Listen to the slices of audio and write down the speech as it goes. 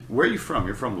Where are you from?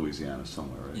 You're from Louisiana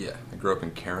somewhere, right? Yeah, I grew up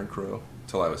in Carencro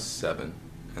till I was 7,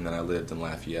 and then I lived in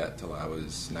Lafayette till I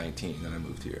was 19, then I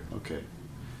moved here. Okay.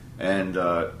 And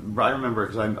I remember,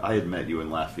 because I had met you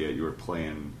in Lafayette, you were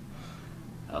playing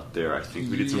out there. I think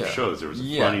we did some shows. There was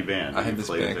a funny band. I had this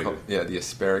band called the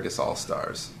Asparagus All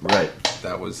Stars. Right.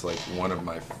 That was like one of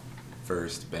my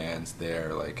first bands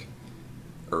there, like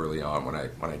early on when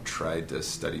I tried to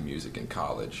study music in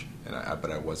college,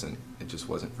 but I wasn't. It just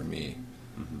wasn't for me.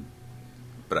 Mm-hmm.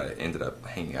 But I ended up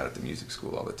hanging out at the music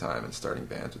school all the time and starting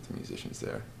bands with the musicians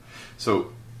there.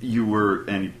 So you were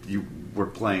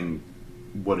playing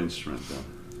what instrument though?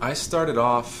 I started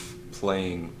off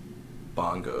playing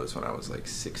bongos when I was like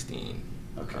 16.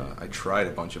 Okay. I tried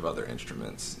a bunch of other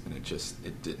instruments and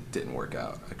it didn't work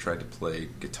out. I tried to play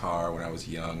guitar when I was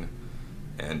young,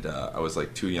 and I was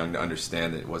like too young to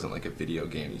understand that it wasn't like a video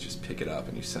game. You just pick it up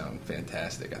and you sound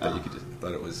fantastic. I thought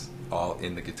thought it was all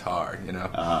in the guitar, you know.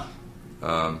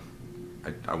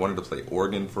 I wanted to play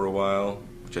organ for a while,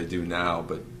 which I do now,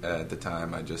 but at the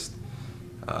time I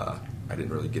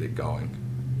didn't really get it going.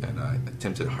 And I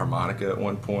attempted harmonica at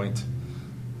one point,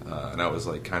 and I was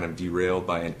like kind of derailed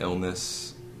by an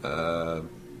illness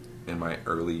in my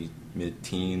early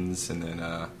mid-teens, and then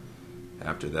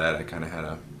after that I kind of had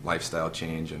a lifestyle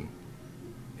change and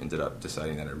ended up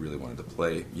deciding that I really wanted to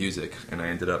play music, and I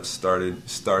ended up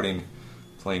starting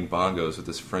playing bongos with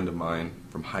this friend of mine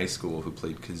from high school who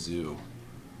played kazoo.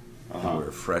 We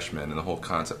were freshmen, and the whole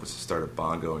concept was to start a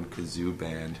bongo and kazoo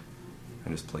band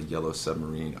and just play Yellow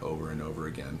Submarine over and over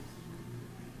again.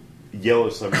 Yellow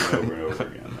Submarine over and over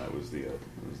again. That was the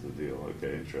deal.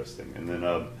 Okay, interesting. And then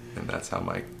and that's how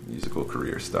my musical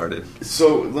career started.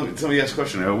 So let me ask a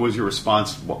question. What was your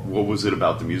response? What was it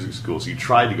about the music school? So you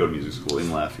tried to go to music school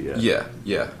in Lafayette?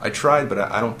 Yeah. I tried, but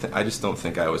I just don't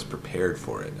think I was prepared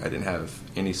for it. I didn't have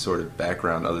any sort of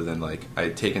background other than like I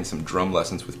had taken some drum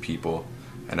lessons with people,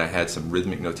 and I had some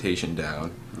rhythmic notation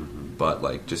down. Mm-hmm. But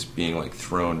like just being like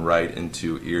thrown right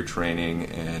into ear training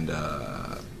and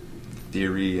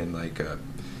theory and like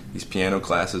these piano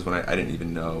classes when I didn't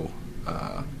even know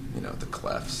the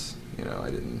clefs.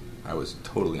 I was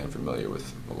totally unfamiliar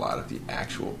with a lot of the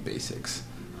actual basics.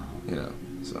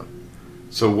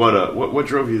 So what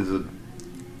drove you to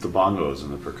the bongos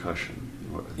and the percussion?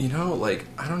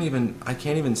 I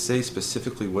can't even say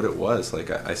specifically what it was. Like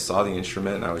I saw the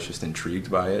instrument and I was just intrigued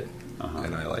by it.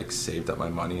 And I like saved up my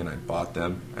money and I bought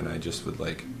them, and I just would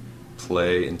like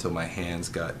play until my hands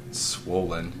got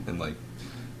swollen, and like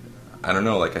I don't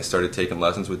know, like I started taking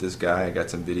lessons with this guy. I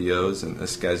got some videos, and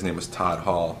this guy's name was Todd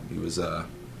Hall. He was a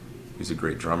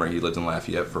great drummer. He lived in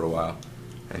Lafayette for a while,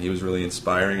 and he was really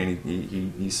inspiring, and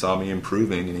he saw me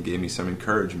improving, and he gave me some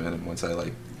encouragement. And once I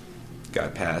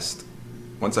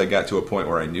got to a point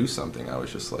where I knew something, I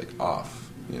was just like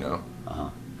off,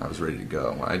 I was ready to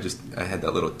go. I had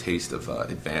that little taste of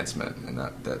advancement, and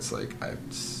that's like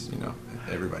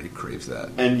everybody craves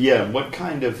that. And what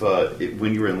kind of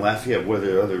when you were in Lafayette, were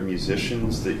there other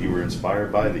musicians that you were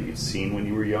inspired by that you'd seen when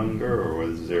you were younger, or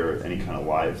was there any kind of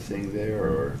live thing there?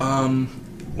 Or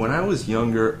when I was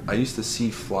younger, I used to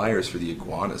see flyers for the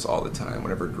Iguanas all the time.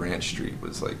 Whenever Grant Street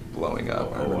was like blowing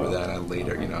up, I remember that. I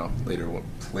later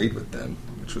played with them,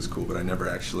 which was cool, but I never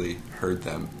actually heard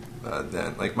them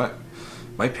then. Like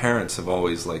my parents have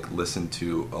always like listened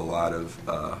to a lot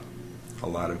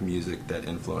of music that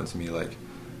influenced me. Like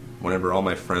whenever all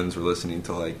my friends were listening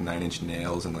to like Nine Inch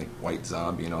Nails and like White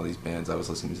Zombie and all these bands, I was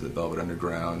listening to the Velvet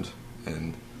Underground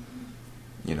and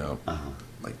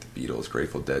like the Beatles,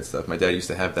 Grateful Dead stuff. My dad used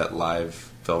to have that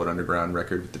live Velvet Underground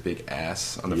record with the big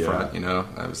ass on the front.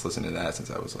 I was listening to that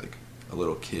since I was like a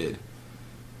little kid.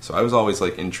 So I was always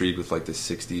like intrigued with like the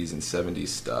 60s and 70s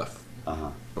stuff.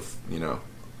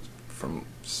 From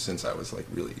since I was like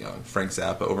really young. Frank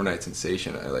Zappa, Overnight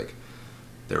Sensation,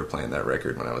 they were playing that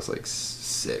record when I was like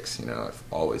 6. I've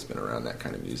always been around that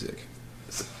kind of music.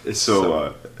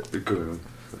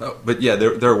 But yeah,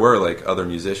 there were like other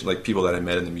musicians, like people that I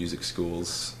met in the music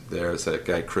schools. There's that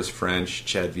guy Chris French,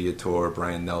 Chad Viator,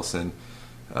 Brian Nelson,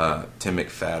 Tim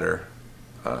McFadder,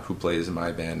 who plays in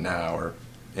my band now, or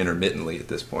intermittently at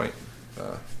this point.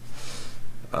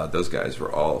 Those guys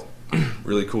were all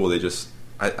really cool.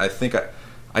 I think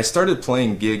I started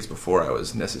playing gigs before I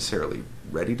was necessarily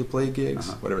ready to play gigs,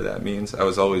 whatever that means. I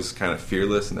was always kind of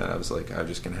fearless, and then I was like, I'm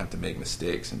just going to have to make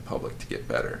mistakes in public to get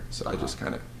better. So I just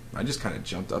kind of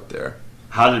jumped up there.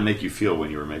 How did it make you feel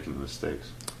when you were making the mistakes?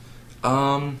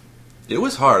 It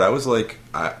was hard. I was like,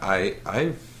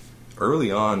 I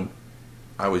early on,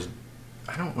 I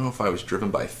don't know if I was driven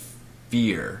by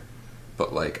fear,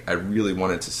 but like I really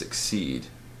wanted to succeed.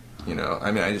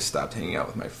 I just stopped hanging out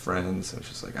with my friends. I was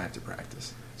just like, I have to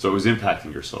practice. So it was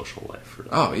impacting your social life.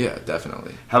 Oh yeah,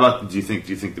 definitely. How about do you think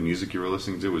the music you were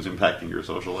listening to was impacting your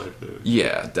social life too?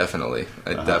 Yeah, definitely.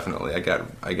 Definitely. I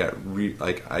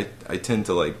tend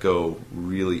to like go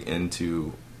really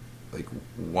into like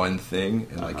one thing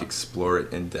and like explore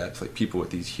it in depth. Like people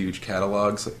with these huge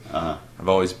catalogs. Like, I've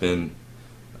always been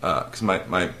because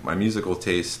my musical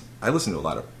taste. I listen to a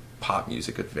lot of pop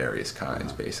music of various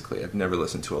kinds. Basically, I've never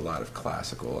listened to a lot of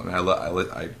classical. I mean, I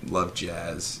love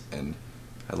jazz and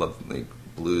I love like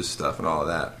blues stuff and all of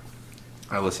that.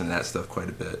 I listen to that stuff quite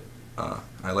a bit.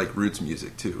 I like roots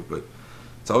music too, but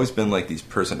it's always been like these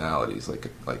personalities,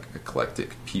 like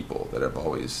eclectic people that I've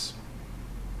always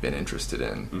been interested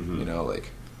in. You know,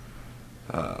 like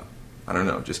I don't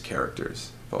know, just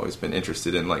characters. I've always been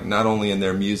interested in like not only in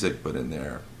their music, but in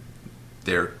their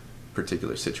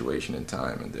particular situation in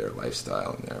time and their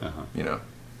lifestyle and their you know,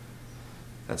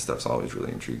 that stuff's always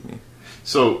really intrigued me.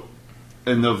 So.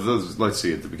 And of those, let's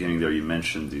see, at the beginning there, you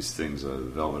mentioned these things,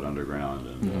 Velvet Underground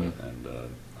and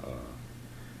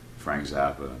Frank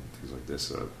Zappa and things like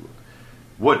this.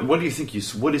 What do you think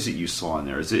what is it you saw in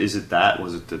there? Was it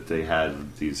that they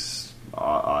had these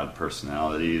odd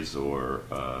personalities, or?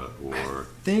 I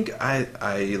think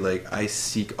I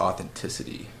seek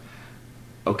authenticity.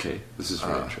 Okay, this is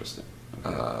very interesting.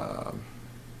 Okay.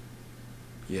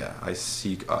 Yeah, I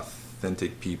seek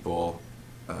authentic people.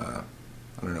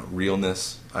 I don't know,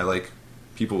 realness. I like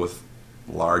people with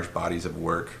large bodies of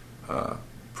work,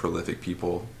 prolific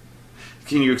people.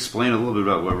 Can you explain a little bit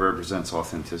about what represents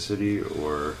authenticity,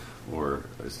 or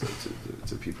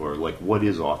to people, or like what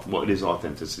is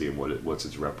authenticity and what's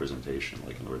its representation?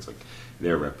 Like, in other words, like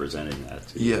they're representing that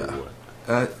to you.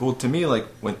 Yeah. Well, to me, like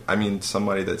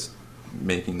somebody that's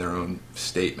making their own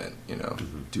statement, you know,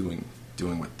 doing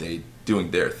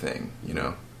their thing, you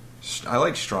know. I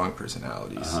like strong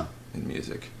personalities. In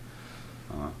music.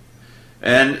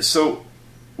 And so,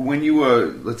 when you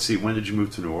let's see, when did you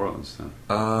move to New Orleans then?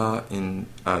 In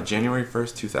January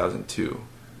 1st, 2002.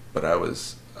 But I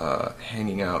was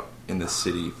hanging out in the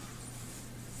city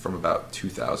from about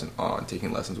 2000 on,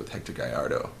 taking lessons with Hector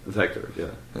Gallardo. With Hector,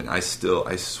 yeah. And I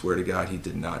swear to God, he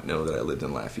did not know that I lived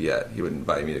in Lafayette. He would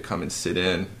invite me to come and sit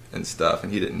in and stuff,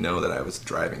 and he didn't know that I was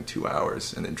driving 2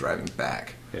 hours and then driving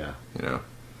back. Yeah. You know?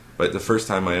 But the first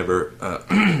time I ever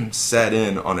sat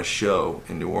in on a show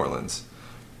in New Orleans,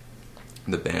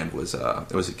 the band was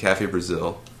it was at Cafe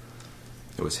Brazil.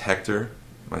 It was Hector,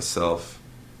 myself,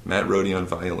 Matt Rohde on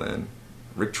violin,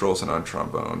 Rick Trolson on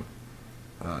trombone,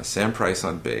 Sam Price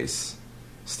on bass,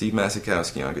 Steve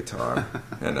Masikowski on guitar,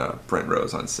 and Brent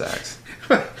Rose on sax.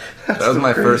 That was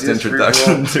my first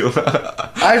introduction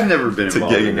to. I've never been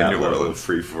involved gigging in that in New level of Orleans.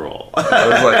 free for all.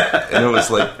 It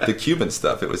was like the Cuban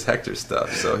stuff. It was Hector's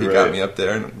stuff. So he got me up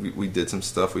there, and we did some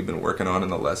stuff we'd been working on in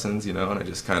the lessons, you know. And I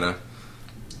just kind of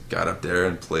got up there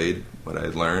and played what I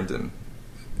had learned, and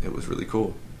it was really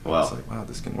cool. Wow! I was like, wow,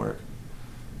 this can work.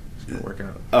 This can work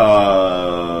out.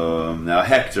 Now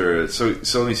Hector. So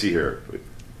let me see here.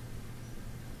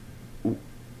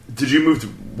 Did you move to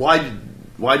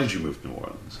why did you move to New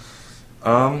Orleans?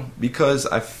 Because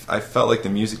I felt like the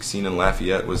music scene in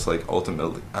Lafayette was like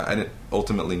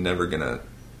ultimately never gonna.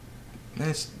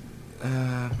 I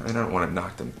don't want to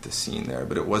knock the scene there,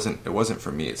 but it wasn't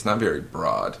for me. It's not very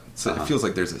broad. So it feels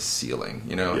like there's a ceiling,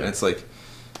 you know, and it's like.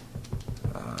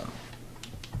 I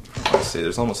want to say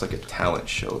there's almost like a talent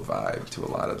show vibe to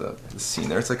a lot of the scene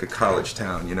there. It's like a college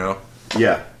town, you know.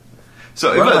 Yeah.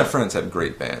 So a lot of my friends have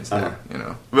great bands there, you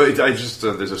know. But I just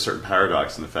there's a certain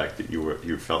paradox in the fact that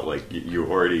you felt like you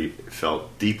already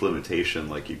felt deep limitation,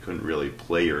 like you couldn't really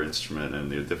play your instrument and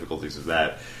the difficulties of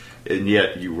that, and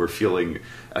yet you were feeling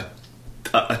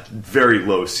a very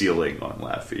low ceiling on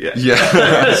Lafayette.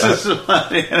 Yeah. This is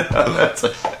funny, you know,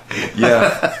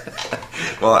 yeah.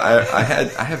 Well, I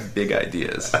have big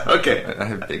ideas. Okay. I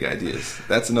have big ideas.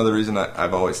 That's another reason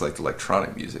I've always liked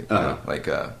electronic music. You know? Like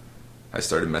I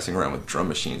started messing around with drum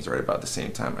machines right about the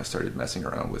same time I started messing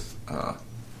around with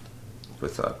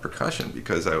percussion,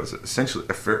 because I was essentially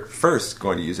at first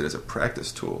going to use it as a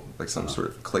practice tool, like some sort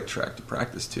of click track to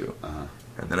practice to,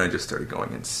 and then I just started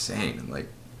going insane, and like,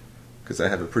 because I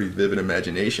have a pretty vivid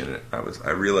imagination, and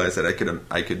I realized that I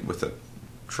could with a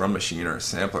drum machine or a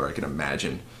sampler, I could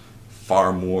imagine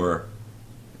far more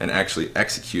and actually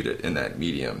execute it in that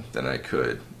medium than I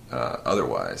could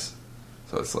otherwise.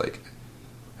 So it's like,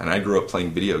 and I grew up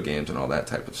playing video games and all that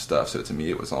type of stuff, so to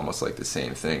me it was almost like the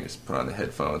same thing. Just put on the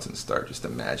headphones and start just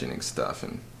imagining stuff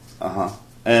and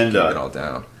and get it all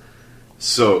down.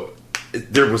 So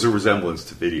there was a resemblance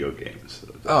to video games.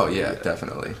 Oh yeah,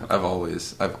 definitely. I've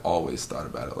always thought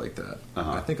about it like that.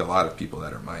 I think a lot of people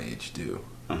that are my age do.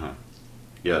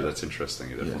 Yeah, that's interesting.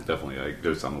 Definitely,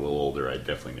 because I'm a little older, I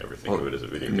definitely never think of it as a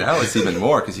video game. Now it's even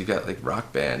more because you've got like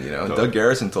Rock Band, you know. And Doug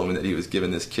Garrison told me that he was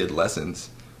giving this kid lessons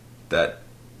that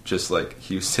just like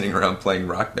he was sitting around playing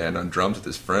Rock Band on drums with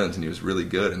his friends, and he was really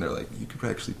good. And they're like, "You could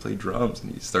actually play drums."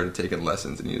 And he started taking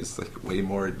lessons, and he was like way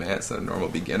more advanced than a normal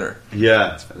beginner.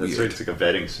 Yeah, that's right. It's like a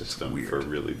vetting system for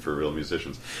real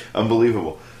musicians.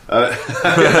 Unbelievable.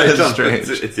 It's strange.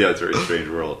 It's a very strange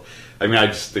world. I mean, I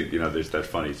just think there's that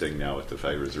funny thing now with the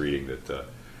fact I was reading that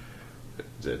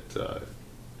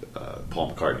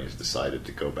Paul McCartney has decided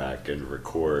to go back and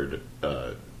record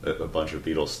a bunch of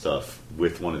Beatles stuff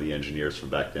with one of the engineers from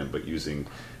back then, but using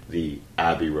the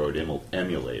Abbey Road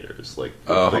emulators, the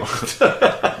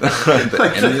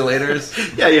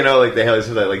emulators. Yeah, like they have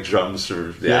that like drums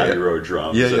for the Abbey Road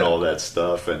drums and all that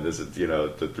stuff, and there's the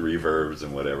reverbs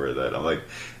and whatever. That I'm like,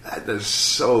 that is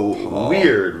so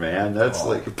weird, man. That's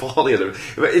like Paul.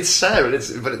 It's sad,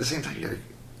 but at the same time,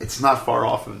 it's not far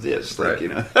off of this, like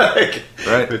right.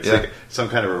 It's like some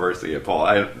kind of reverse thing. Yeah,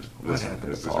 Paul.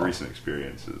 This recent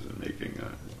experiences in making.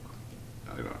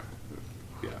 I don't know.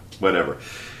 Yeah, whatever.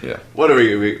 Yeah. What are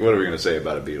we going to say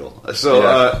about a Beatle?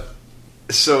 So,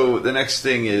 so the next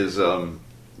thing is,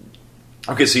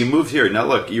 okay. So you moved here. Now,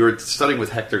 look, you were studying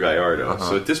with Hector Gallardo. Uh-huh.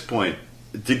 So at this point,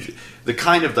 the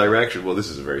kind of direction? Well, this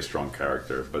is a very strong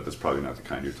character, but that's probably not the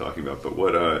kind you're talking about. But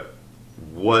what?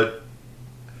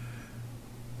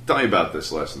 Tell me about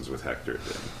this lessons with Hector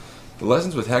thing. The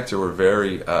lessons with Hector were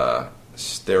very.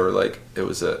 They were like it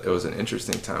was an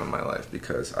interesting time in my life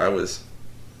because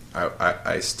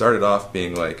I started off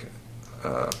being like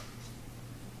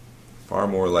far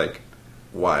more like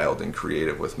wild and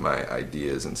creative with my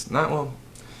ideas and I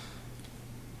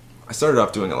started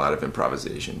off doing a lot of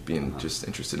improvisation, being just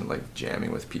interested in like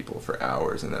jamming with people for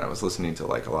hours, and then I was listening to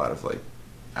like a lot of like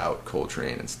Out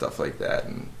Coltrane and stuff like that,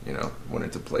 and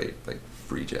wanted to play like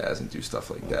free jazz and do stuff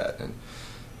like that. And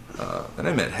then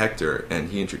I met Hector, and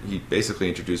he basically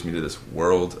introduced me to this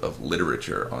world of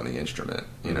literature on the instrument,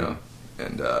 and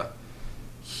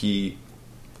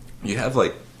you have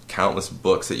like countless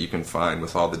books that you can find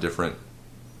with all the different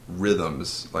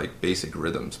rhythms, like basic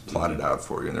rhythms plotted out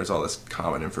for you, and there's all this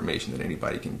common information that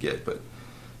anybody can get. But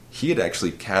he had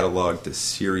actually cataloged a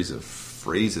series of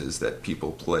phrases that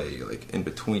people play like in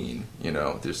between,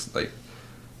 there's like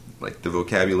the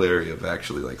vocabulary of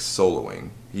actually like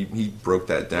soloing. He broke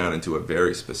that down into a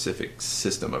very specific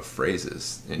system of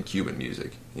phrases in Cuban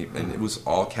music, and it was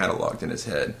all cataloged in his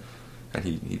head, and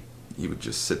he would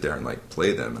just sit there and like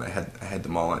play them, and I had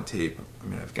them all on tape. I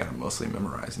mean, I've got them mostly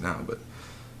memorized now, but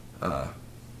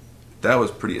that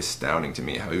was pretty astounding to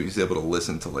me how he was able to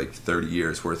listen to like 30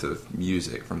 years worth of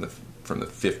music from the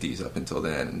 50s up until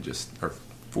then, and or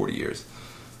 40 years,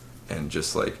 and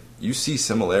just like you see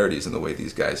similarities in the way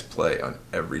these guys play on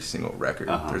every single record.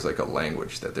 There's like a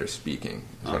language that they're speaking,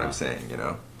 is what I'm saying,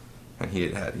 And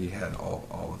he had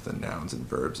all of the nouns and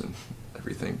verbs and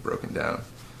everything broken down.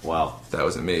 Wow. That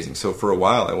was amazing. So for a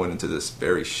while I went into this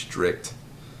very strict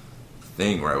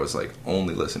thing where I was like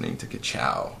only listening to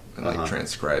Kachow and like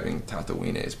transcribing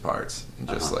Tatawine's parts and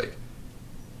just like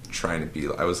trying to be.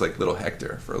 I was like little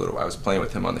Hector for a little while. I was playing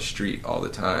with him on the street all the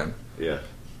time. Yeah.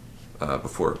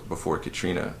 Before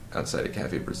Katrina, outside of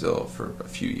Cafe Brazil for a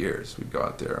few years. We'd go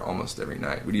out there almost every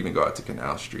night. We'd even go out to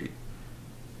Canal Street.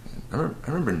 I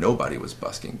remember nobody was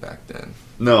busking back then.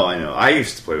 No, I know. I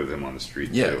used to play with him on the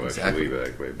street too. Exactly.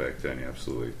 Way back then, yeah,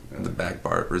 absolutely. The back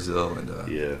bar at Brazil, and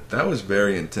that was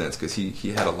very intense because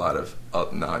he had a lot of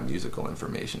non-musical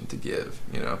information to give.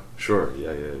 Sure.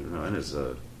 Yeah. No, and it's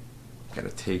got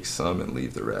to take some and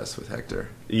leave the rest with Hector.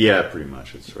 Yeah, pretty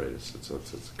much. It's right. It's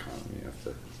economy.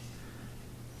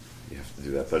 You have to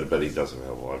do that, but he does have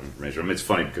a lot of information. I mean, it's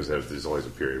funny because there's always a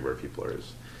period where people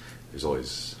there's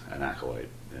always an acolyte,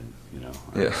 and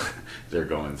they're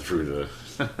going through the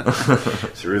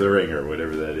through the ringer,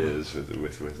 whatever that is,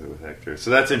 with Hector.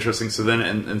 So that's interesting. So then,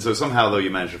 and so somehow though you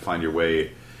managed to find your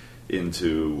way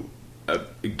into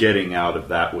getting out of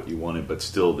that what you wanted, but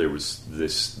still there was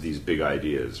these big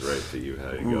ideas, right, that you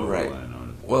had to go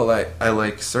on. Well, I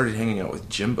like started hanging out with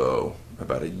Jimbo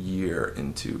about a year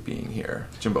into being here.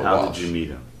 Jimbo How Walsh. did you meet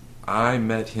him? I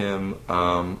met him,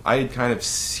 I had kind of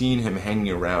seen him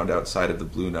hanging around outside of the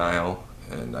Blue Nile,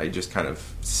 and I just kind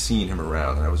of seen him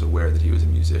around, and I was aware that he was a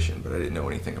musician, but I didn't know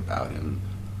anything about him.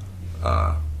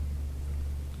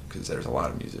 Because there's a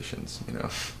lot of musicians,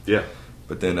 Yeah.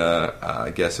 But then I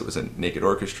guess it was a Naked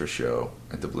Orchestra show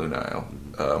at the Blue Nile,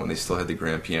 when they still had the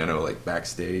grand piano like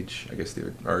backstage. I guess they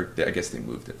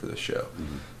moved it for the show.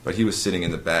 Mm-hmm. But he was sitting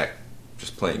in the back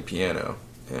just playing piano.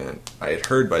 And I had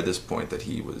heard by this point that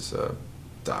he was a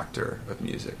doctor of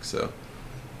music, so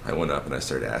I went up and I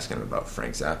started asking him about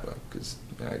Frank Zappa, because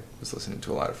I was listening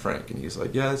to a lot of Frank, and he was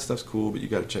like, yeah, that stuff's cool, but you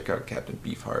got to check out Captain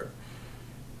Beefheart.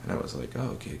 And I was like, oh,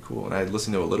 okay, cool. And I had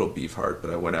listened to a little Beefheart,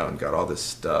 but I went out and got all this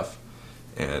stuff,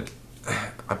 and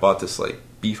I bought this like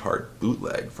Beefheart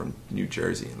bootleg from New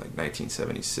Jersey in like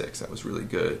 1976. That was really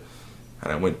good.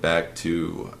 And I went back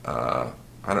to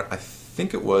I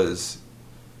think it was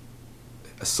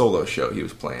a solo show he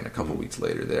was playing a couple weeks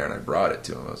later there, and I brought it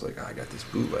to him. I was like, oh, I got this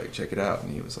bootleg, check it out.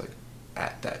 And he was like,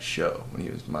 at that show when he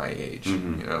was my age. You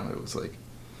know, it was like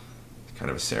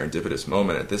kind of a serendipitous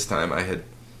moment. At this time, I had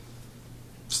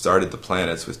started the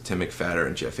Planets with Tim McFadder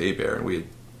and Jeff Hebert, and we had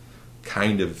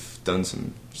kind of done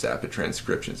some Zappa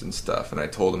transcriptions and stuff, and I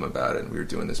told him about it, and we were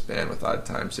doing this band with odd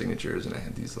time signatures, and I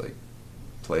had these like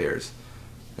players,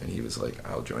 and he was like,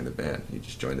 I'll join the band. He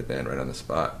just joined the band right on the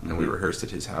spot, and we rehearsed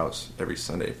at his house every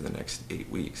Sunday for the next 8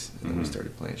 weeks, and then we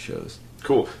started playing shows.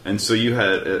 Cool. And so you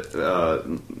had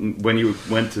when you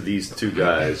went to these two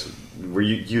guys, were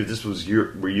you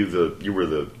were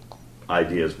the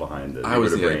ideas behind it? I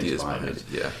was the ideas behind it.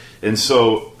 Yeah. And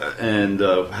so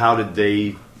how did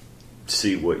they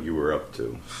see what you were up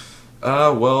to?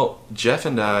 Well, Jeff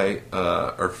and I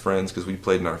are friends because we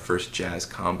played in our first jazz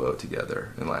combo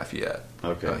together in Lafayette.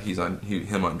 Okay.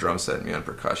 Him on drum set and me on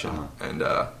percussion, and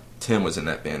Tim was in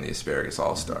that band, the Asparagus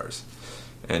All Stars.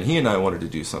 And he and I wanted to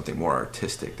do something more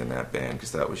artistic than that band,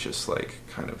 because that was just like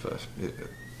kind of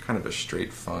a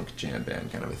straight funk jam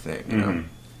band kind of a thing, you know.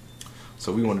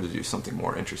 So we wanted to do something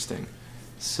more interesting.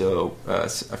 So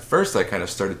at first I kind of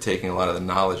started taking a lot of the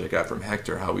knowledge I got from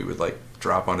Hector, how we would like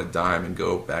drop on a dime and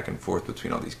go back and forth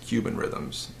between all these Cuban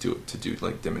rhythms to do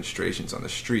like demonstrations on the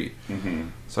street.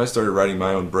 So I started writing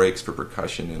my own breaks for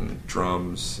percussion and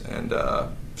drums, and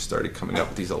started coming up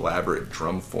with these elaborate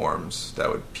drum forms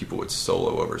that people would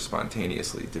solo over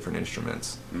spontaneously, different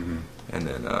instruments. And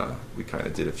then we kind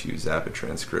of did a few Zappa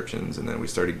transcriptions, and then we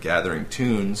started gathering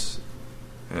tunes.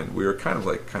 And we were kind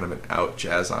of an out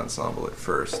jazz ensemble at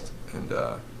first, and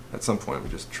at some point we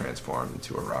just transformed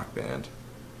into a rock band.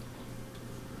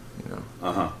 You know.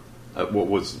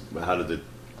 How did it?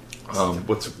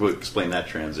 Explain that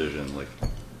transition, like.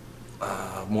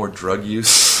 More drug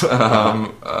use,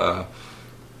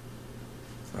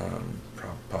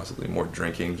 possibly more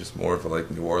drinking, just more of a like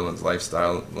New Orleans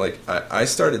lifestyle. Like I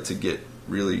started to get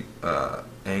really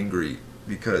angry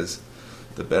because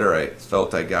the better I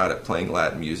felt I got at playing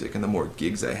Latin music, and the more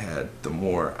gigs I had, the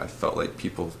more I felt like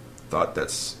people thought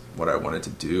that's what I wanted to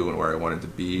do and where I wanted to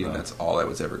be, and that's all I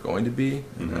was ever going to be.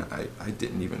 And I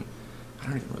don't even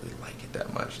really like it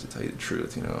that much, to tell you the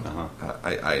truth. You know,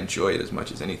 I enjoy it as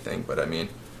much as anything, but I mean,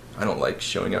 I don't like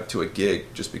showing up to a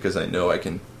gig just because I know I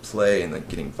can play and like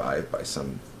getting vibed by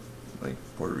some like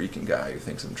Puerto Rican guy who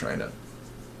thinks I'm trying to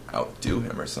outdo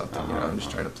him or something. You know, I'm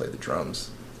just trying to play the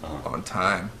drums on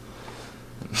time.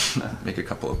 Make a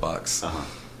couple of bucks.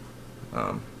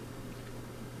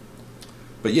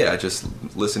 But yeah, just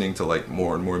listening to like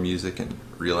more and more music and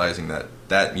realizing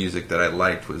that music that I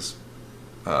liked was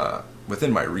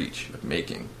within my reach of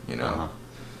making, you know.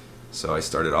 So I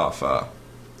started off, I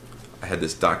had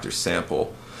this Dr.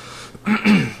 Sample,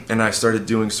 and I started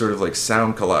doing sort of like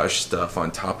sound collage stuff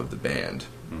on top of the band,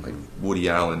 like Woody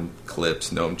Allen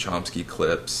clips, Noam Chomsky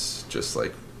clips, just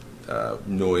like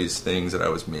noise things that I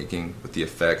was making with the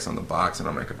effects on the box and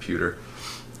on my computer.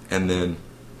 And then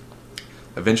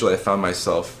eventually I found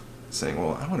myself saying,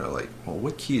 well, I want to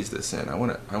what key is this in? I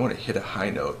want to hit a high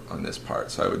note on this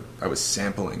part. So I was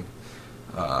sampling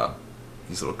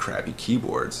these little crappy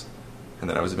keyboards, and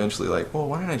then I was eventually like, well,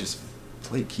 why don't I just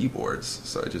play keyboards?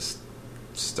 So I just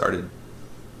started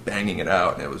banging it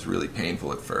out, and it was really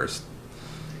painful at first.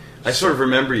 I sort of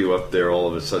remember you up there all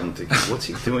of a sudden thinking, what's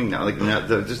he doing now? Like,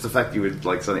 just the fact you would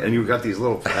like something, and you got these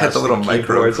little, I had the little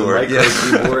micro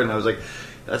keyboard, and I was like,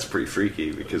 that's pretty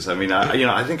freaky, because I mean,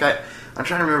 I think I'm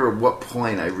trying to remember at what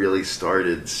point I really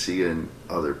started seeing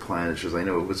other Planet shows. I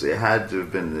know it had to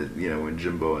have been when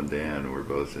Jimbo and Dan were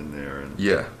both in there, and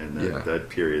that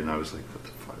period, and I was like, what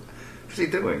the fuck? What's he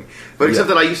doing? But except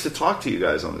that I used to talk to you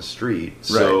guys on the street.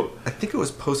 So right. I think it was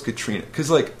post Katrina, because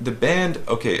like the band.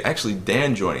 Okay, actually,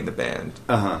 Dan joining the band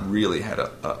really had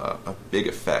a big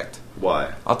effect.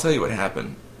 Why? I'll tell you what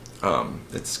happened.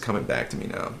 It's coming back to me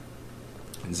now.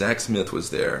 And Zach Smith was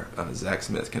there. Zach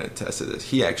Smith can attest to this.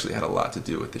 He actually had a lot to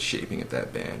do with the shaping of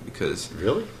that band, because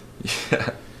really,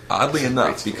 yeah, oddly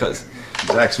enough, because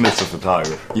Zach Smith's a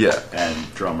photographer, yeah,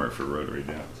 and drummer for Rotary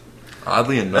Downs.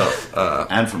 Oddly enough,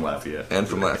 and from Lafayette.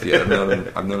 I've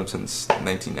known him since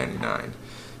 1999.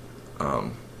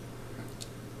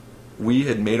 We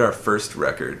had made our first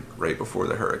record right before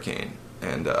the hurricane,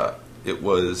 and it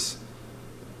was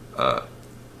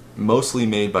mostly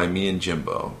made by me and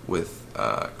Jimbo, with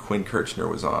Quinn Kirchner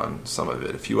was on some of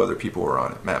it. A few other people were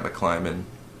on it. Matt McClyman,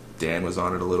 Dan was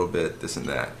on it a little bit, this and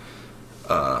that.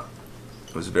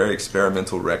 It was a very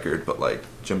experimental record, but like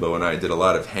Jimbo and I did a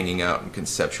lot of hanging out and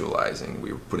conceptualizing.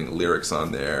 We were putting lyrics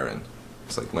on there, and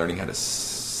it's like learning how to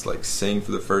like sing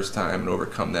for the first time and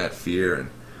overcome that fear. And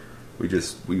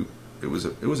it was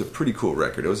a pretty cool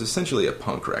record. It was essentially a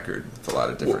punk record with a lot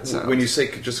of different sounds. When you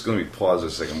say, just let me pause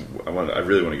a second. I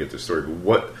really want to get this story. But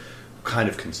what kind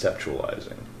of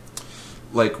conceptualizing?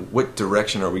 Like, what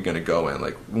direction are we going to go in?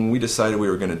 Like, when we decided we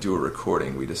were going to do a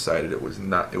recording, we decided it was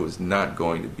not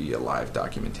going to be a live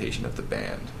documentation of the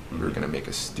band. Mm-hmm. We were going to make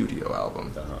a studio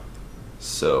album. Uh-huh.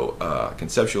 So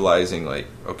conceptualizing, like,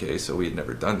 okay, so we had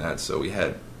never done that. So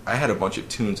I had a bunch of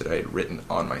tunes that I had written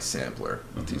on my sampler,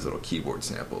 with these little keyboard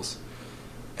samples,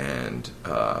 and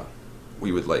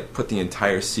we would like put the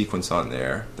entire sequence on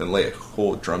there, then lay a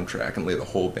whole drum track and lay the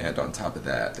whole band on top of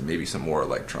that, then maybe some more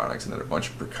electronics, and then a bunch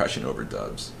of percussion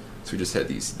overdubs. So we just had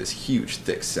this huge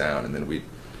thick sound, and then we'd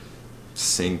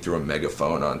sing through a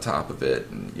megaphone on top of it,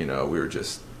 and we were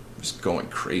just going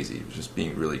crazy, just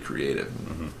being really creative.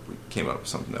 Mm-hmm. We came up with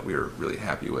something that we were really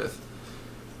happy with.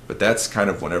 But that's kind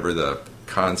of whenever the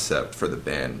concept for the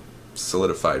band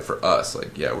solidified for us,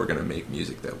 like, yeah, we're going to make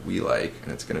music that we like,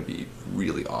 and it's going to be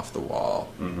really off the wall,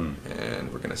 mm-hmm.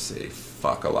 and we're going to say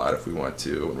fuck a lot if we want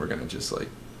to, and we're going to just like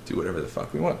do whatever the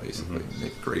fuck we want, basically. Mm-hmm.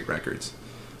 Make great records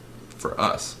for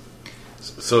us.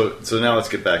 So now let's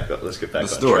get back on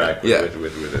track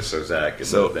with this. So Zach and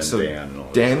then Dan. And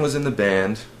all Dan was in the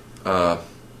band.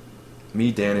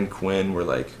 Me, Dan, and Quinn were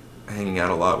like hanging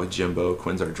out a lot with Jimbo.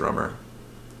 Quinn's our drummer,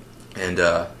 and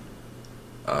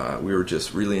we were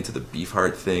just really into the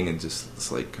Beefheart thing, and just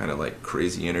this like kind of like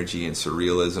crazy energy and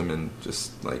surrealism, and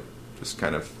just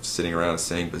kind of sitting around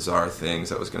saying bizarre things.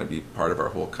 That was going to be part of our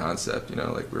whole concept,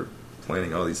 like we were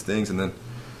planning all these things, and then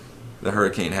the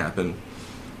hurricane happened.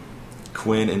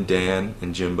 Quinn and Dan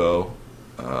and Jimbo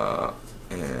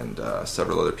and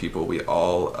several other people, we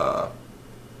all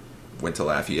went to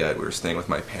Lafayette. We were staying with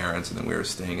my parents, and then we were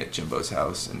staying at Jimbo's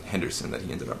house in Henderson that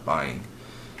he ended up buying.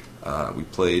 We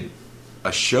played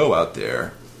a show out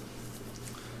there.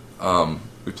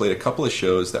 We played a couple of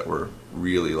shows that were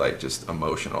really like just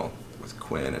emotional with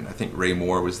Quinn, and I think Ray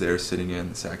Moore was there sitting in,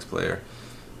 the sax player.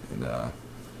 And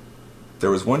there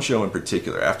was one show in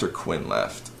particular, after Quinn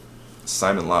left,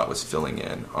 Simon Lott was filling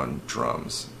in on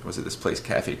drums. It was at this place,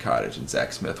 Cafe Cottage, and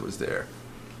Zach Smith was there.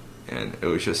 And it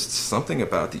was just something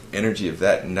about the energy of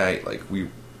that night. Like, we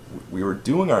were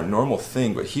doing our normal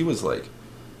thing, but he was like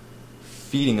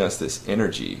feeding us this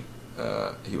energy.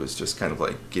 He was just kind of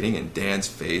like getting in Dan's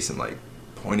face and like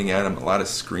pointing at him, a lot of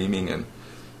screaming, and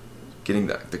getting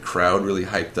the crowd really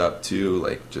hyped up too.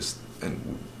 Like, just,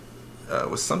 and it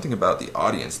was something about the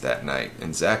audience that night,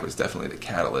 and Zach was definitely the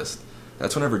catalyst.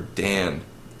 That's whenever Dan,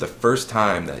 the first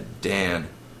time that Dan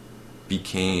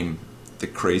became the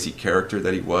crazy character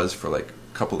that he was for like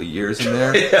a couple of years in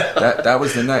there. Yeah. That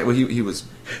was the night. Well, he was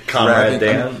Comrade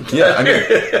Dan.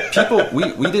 People.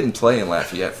 We didn't play in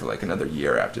Lafayette for like another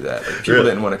year after that. Like, people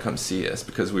didn't want to come see us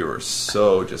because we were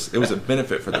so just. It was a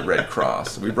benefit for the Red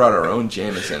Cross. We brought our own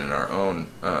Jameson and our own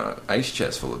ice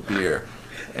chest full of beer.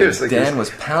 And Dan was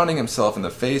pounding himself in the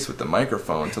face with the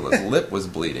microphone till his lip was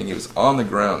bleeding. He was on the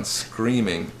ground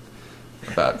screaming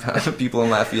about how people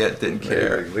in Lafayette didn't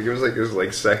care. Like it was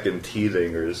like second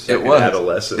teething or second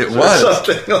adolescence. It was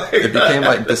something like it became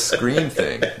like the scream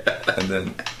thing, and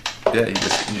then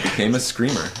he became a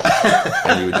screamer,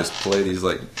 and he would just play these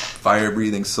like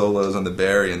fire-breathing solos on the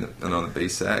bari and on the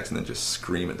bass sax, and then just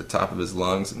scream at the top of his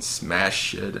lungs and smash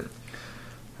shit. And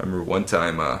I remember one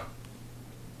time,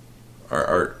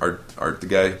 the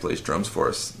guy who plays drums for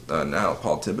us now,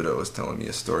 Paul Thibodeau, was telling me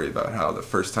a story about how the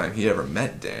first time he ever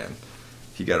met Dan,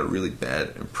 he got a really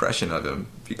bad impression of him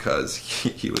because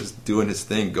he was doing his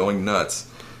thing, going nuts,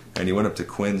 and he went up to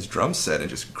Quinn's drum set and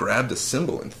just grabbed a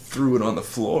cymbal and threw it on the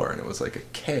floor, and it was like a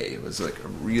K. It was like a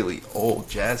really old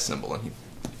jazz cymbal, and he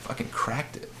fucking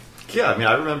cracked it. Yeah, I mean,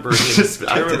 I remember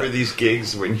these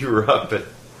gigs when you were up at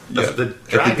the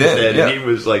Dragon's Den, and he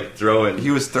was like throwing... He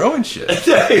was throwing shit.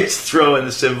 He was throwing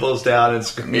the cymbals down and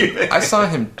screaming. I saw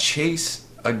him chase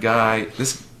a guy...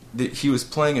 He was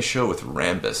playing a show with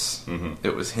Rambus. Mm-hmm.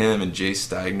 It was him and Jay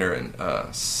Steigner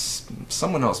and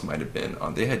someone else might have been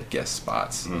on. They had guest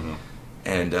spots. Mm-hmm.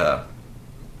 And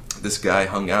this guy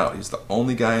hung out. He was the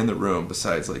only guy in the room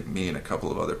besides like me and a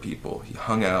couple of other people. He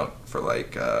hung out for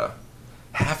like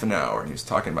half an hour, and he was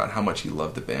talking about how much he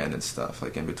loved the band and stuff,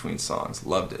 like in between songs.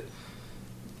 Loved it.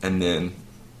 And then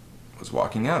was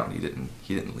walking out. He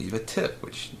didn't leave a tip,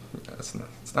 which it's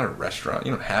not a restaurant.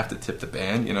 You don't have to tip the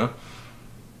band, you know.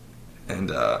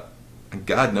 And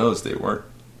God knows they weren't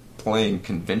playing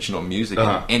conventional music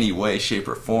in any way, shape,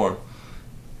 or form.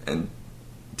 And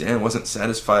Dan wasn't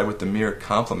satisfied with the mere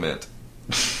compliment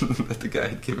that the guy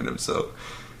had given him, so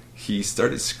he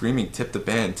started screaming, "Tip the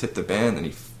band, tip the band!" And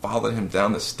he followed him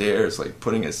down the stairs,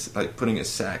 putting his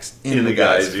sax in the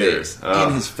guy's face,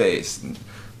 in his face, and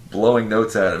blowing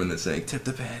notes at him, and then saying, "Tip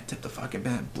the band, tip the fucking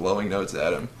band," blowing notes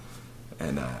at him.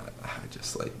 And I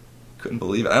just couldn't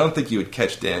believe it. I don't think you would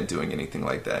catch Dan doing anything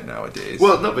like that nowadays.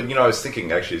 Well, no, but I was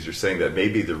thinking actually as you're saying that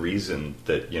maybe the reason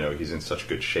that he's in such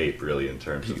good shape, really, in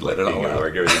terms of let it all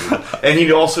out. And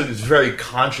he also is very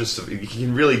conscious of. He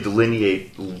can really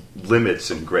delineate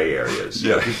limits and gray areas.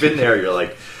 Yeah, if you've been there, you're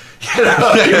like.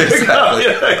 Exactly.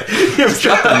 You've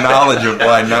got the knowledge of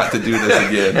why not to do this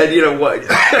again. And you know what?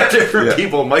 Different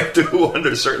people might do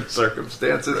under certain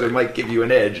circumstances. It might give you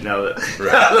an edge now that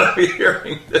I'm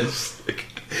hearing this.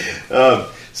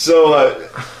 So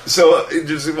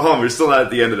just hold on. We're still not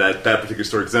at the end of that particular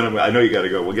story because then I know you got to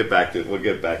go. We'll get back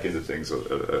into things a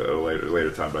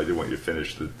later time. But I do want you to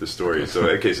finish the story.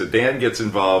 So Dan gets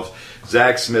involved.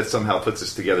 Zach Smith somehow puts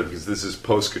this together because this is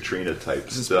post Katrina type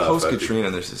this stuff. Post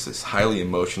Katrina. There's this highly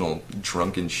emotional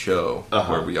drunken show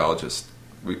where we all just.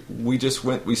 We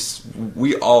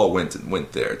all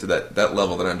went there to that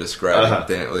level that I'm describing.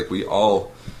 Dan, we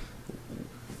all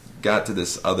got to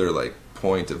this other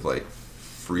point of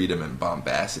freedom and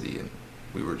bombacity, and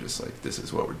we were just this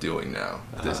is what we're doing now.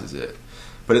 This is it.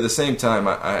 But at the same time,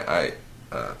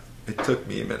 it took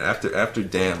me a minute after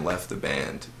Dan left the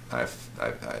band. I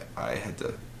had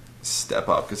to step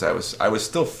up because I was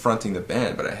still fronting the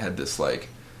band, but I had this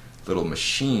little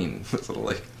machine, this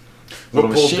little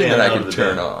machine that I could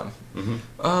turn on.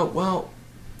 Mm-hmm. Well,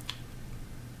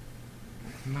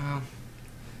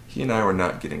 he and I were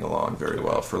not getting along very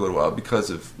well for a little while because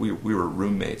we were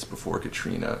roommates before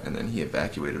Katrina, and then he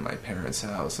evacuated my parents'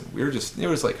 house, and it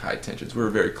was high tensions. We were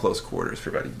very close quarters for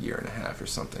about a year and a half or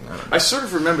something. I don't know. I sort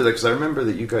of remember that because I remember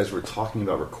that you guys were talking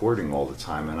about recording all the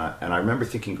time, and I remember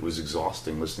thinking it was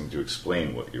exhausting listening to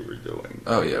explain what you were doing.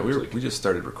 Oh yeah, we just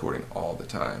started recording all the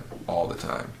time.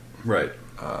 Right.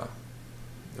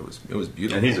 It was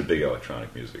beautiful. And he's a big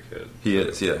electronic music head. He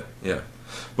is, yeah.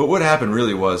 But what happened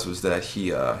really was that he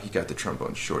got the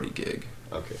Trombone Shorty gig.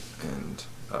 Okay. And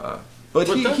but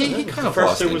he kind of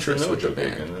lost interest with the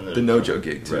band. The Nojo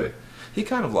gig too. Right. He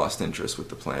kind of lost interest with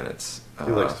the Planets.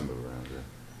 He likes to move around.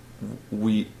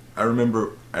 Yeah. I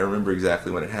remember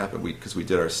exactly when it happened. Because we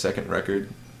did our second record.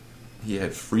 He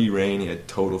had free reign. He had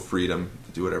total freedom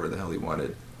to do whatever the hell he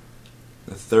wanted.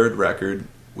 The third record,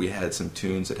 we had some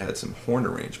tunes that had some horn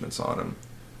arrangements on them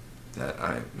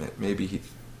that maybe he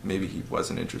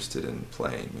wasn't interested in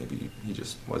playing. Maybe he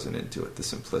just wasn't into it, the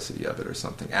simplicity of it or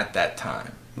something at that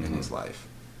time in his life.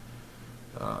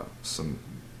 Some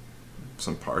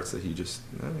parts that he just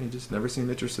never seemed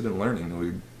interested in learning.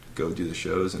 We'd go do the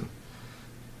shows, and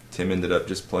Tim ended up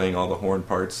just playing all the horn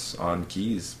parts on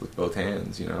keys with both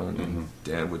hands, and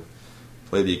Dan would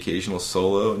play the occasional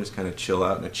solo and just kind of chill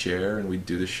out in a chair, and we'd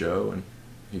do the show, and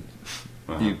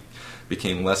he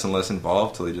became less and less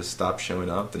involved till he just stopped showing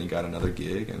up. Then he got another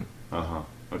gig, and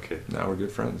okay. Now we're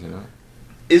good friends.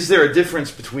 Is there a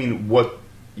difference between what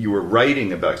you were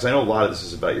writing about? Because I know a lot of this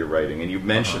is about your writing, and you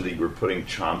mentioned that you were putting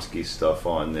Chomsky stuff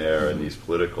on there and these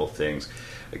political things.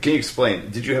 Can you explain?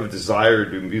 Did you have a desire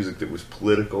to do music that was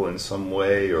political in some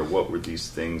way, or what were these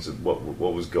things?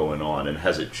 What was going on, and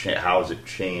how has it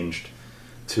changed?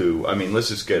 Let's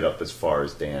just get up as far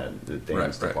as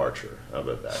Dan's departure. How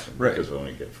about that? Right. Because we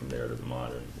only get from there to the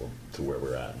modern, to where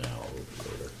we're at now a little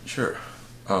bit later. Sure.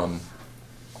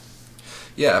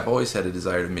 Yeah, I've always had a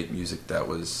desire to make music that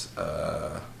was...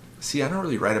 I don't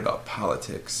really write about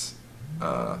politics.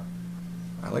 I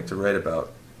like to write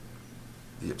about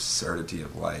the absurdity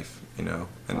of life, And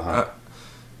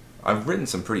I've written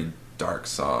some pretty dark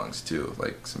songs, too,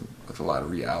 with a lot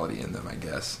of reality in them, I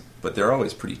guess. But they're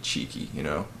always pretty cheeky,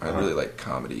 I really like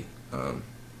comedy. I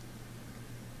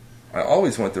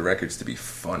always want the records to be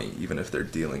funny, even if they're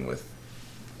dealing with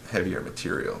heavier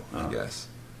material, I guess.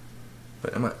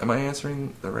 But am I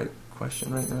answering the right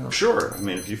question right now? Sure.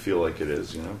 If you feel like it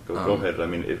is, go ahead.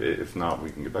 If not,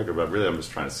 we can get back to it. But really, I'm just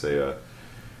trying to say, like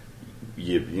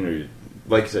you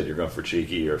said, you're going for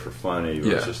cheeky or for funny or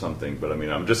just something. But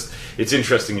it's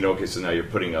interesting, okay, so now you're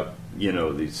putting up,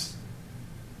 these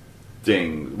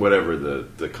whatever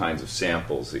the kinds of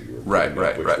samples that you were putting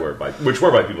up, which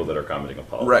were by people that are commenting on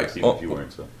politics, even if you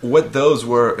weren't. So what those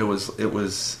were, it was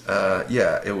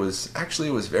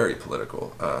very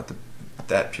political.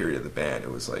 That period of the band,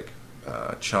 it was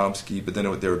Chomsky, but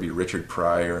then there would be Richard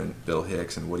Pryor and Bill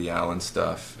Hicks and Woody Allen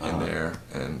stuff in there,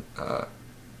 and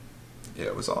yeah,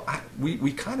 it was all.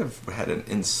 We kind of had an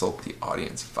insult the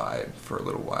audience vibe for a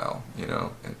little while, you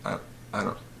know, and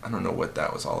I don't know what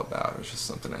that was all about. It was just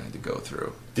something I had to go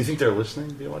through. Do you think they're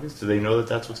listening, the audience? Do they know that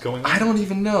that's what's going on? I don't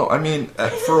even know. I mean,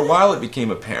 for a while it became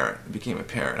apparent.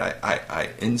 I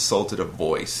insulted a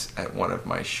voice at one of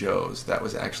my shows. That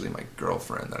was actually my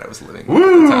girlfriend that I was living with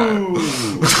at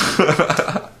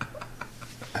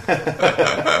the time.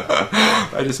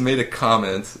 I just made a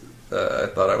comment. I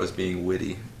thought I was being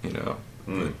witty, you know.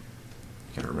 But you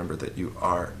gotta remember that you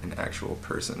are an actual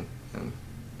person and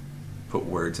put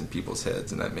words in people's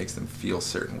heads, and that makes them feel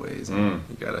certain ways. And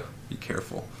you gotta be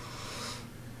careful.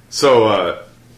 So